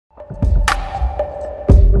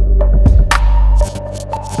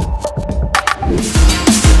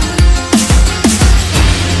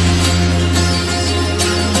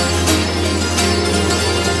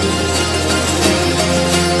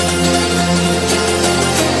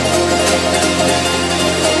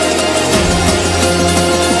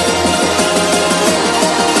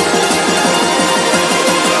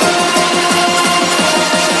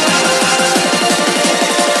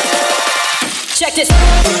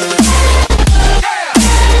this.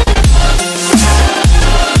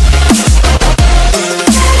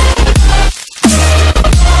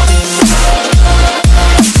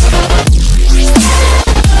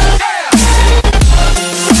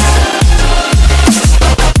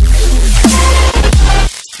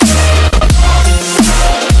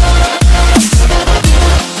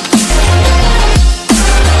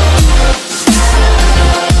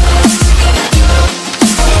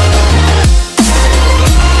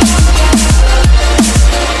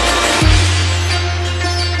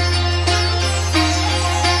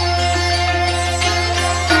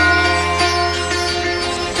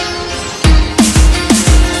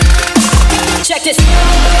 Check this.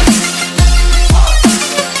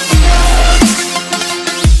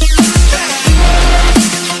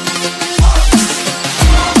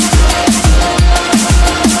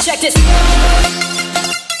 Check this. Check this.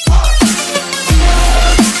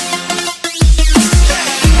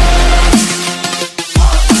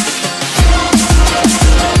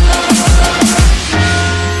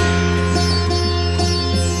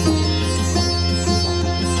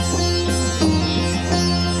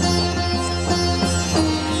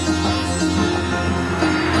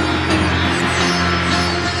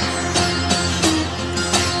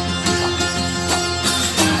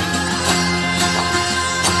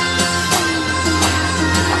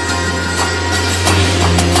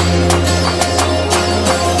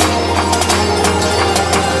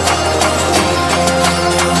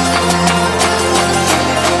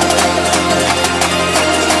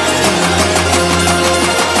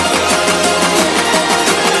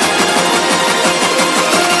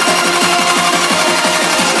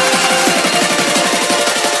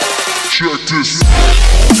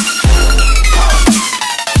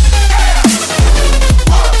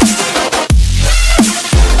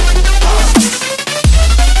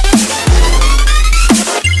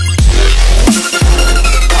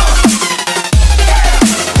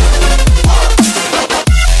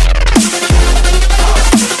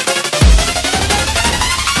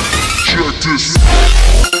 Check this.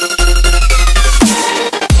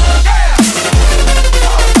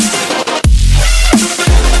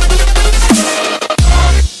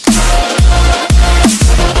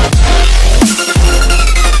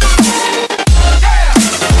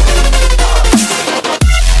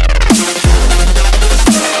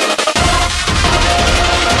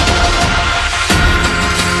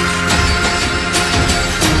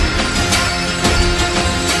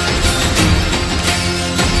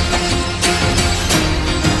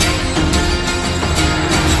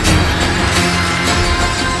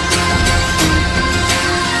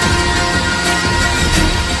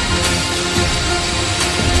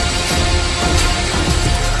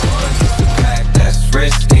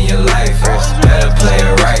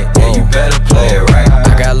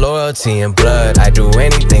 In blood, I do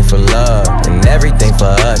anything for love and everything for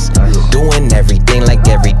us. Doing everything like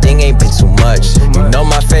everything ain't been too much. You know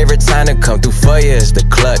my favorite time to come through for you is the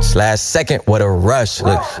clutch. Last second, what a rush.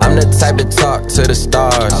 Look, I'm the type to talk to the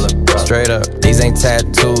stars. Straight up, these ain't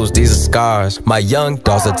tattoos, these are scars. My young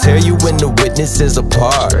dogs will tell you when the witnesses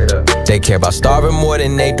apart. They care about starving more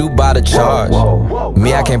than they do by the charge.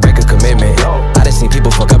 Me, I can't break a commitment. I done seen people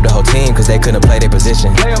fuck up the whole team cause they couldn't play their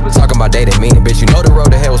position. Talking about they didn't mean it, bitch. You know the road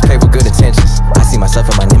to hell was paved with good intentions. I see myself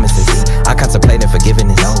and my nemesis. I contemplate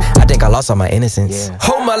forgiveness. I think I lost all my innocence.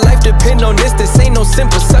 Whole my life depend on this. This ain't no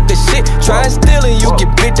simple sucker shit. Try and steal and you get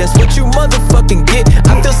bit. That's what you motherfucking get.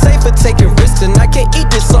 I feel safer taking risks and I can't eat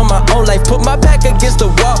this on my own life. Put my back against the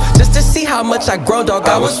wall just to see how much I grow, dog.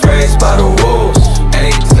 I was raised by the wolves,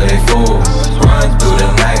 ate till they full. Run through the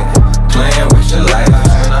night, playing with your life.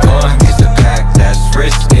 Go and get the pack, that's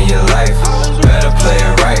risk in your life. Better play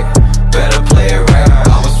it right, better play it right.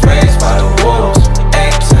 I was raised by the wolves,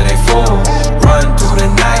 ate till they full. Run through the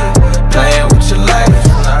night, playing with your life.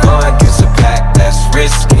 Go and get the pack, that's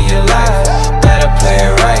risk in your life. Better play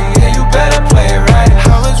it right, yeah, you better play it right.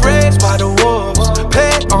 I was raised by the wolves,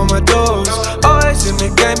 paid on my doors. Always in the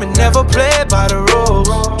game and never played by the rules.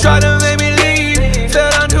 Try to make me leave, fell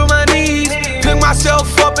down to my knees. Pick myself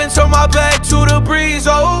up and turn my back to the breeze.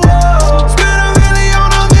 Oh, spend a million on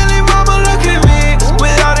a million, mama, look at me.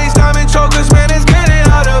 With all these diamond chokers, man, it's getting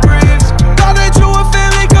hard to breathe. Thought that you were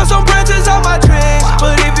family, cause some branches on my tree.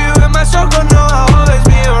 But if you in my circle, know I'll always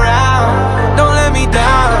be around. Don't let me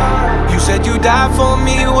down. You said you died for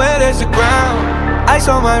me, where there's the ground. Ice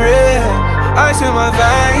on my wrist, ice in my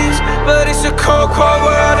veins. But it's a cold, cold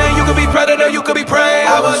world, and you could be predator, you could be prey.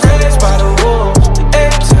 I was raised by the wolves,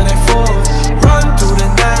 ate till they full. Run through the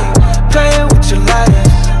night, playing with your life.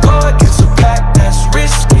 Go against a pack, that's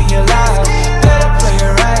risk in your life. Better play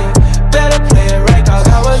it right, better play it right.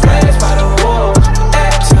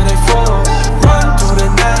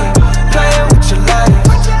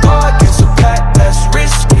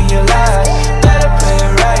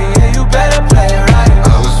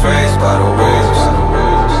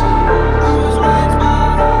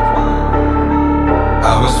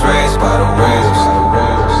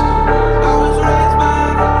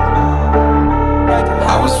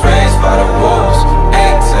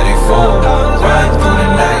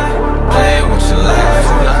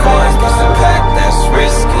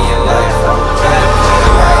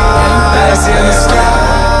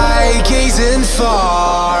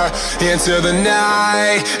 into the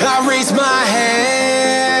night. I raise my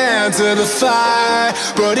hand to the fire,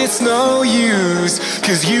 but it's no use,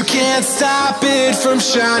 'cause you can't stop it from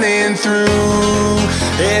shining through.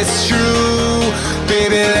 It's true,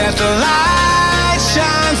 baby, let the light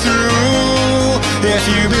shine through. If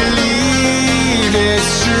you believe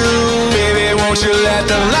it's true, baby, won't you let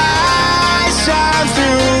the light shine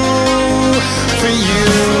through for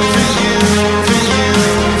you?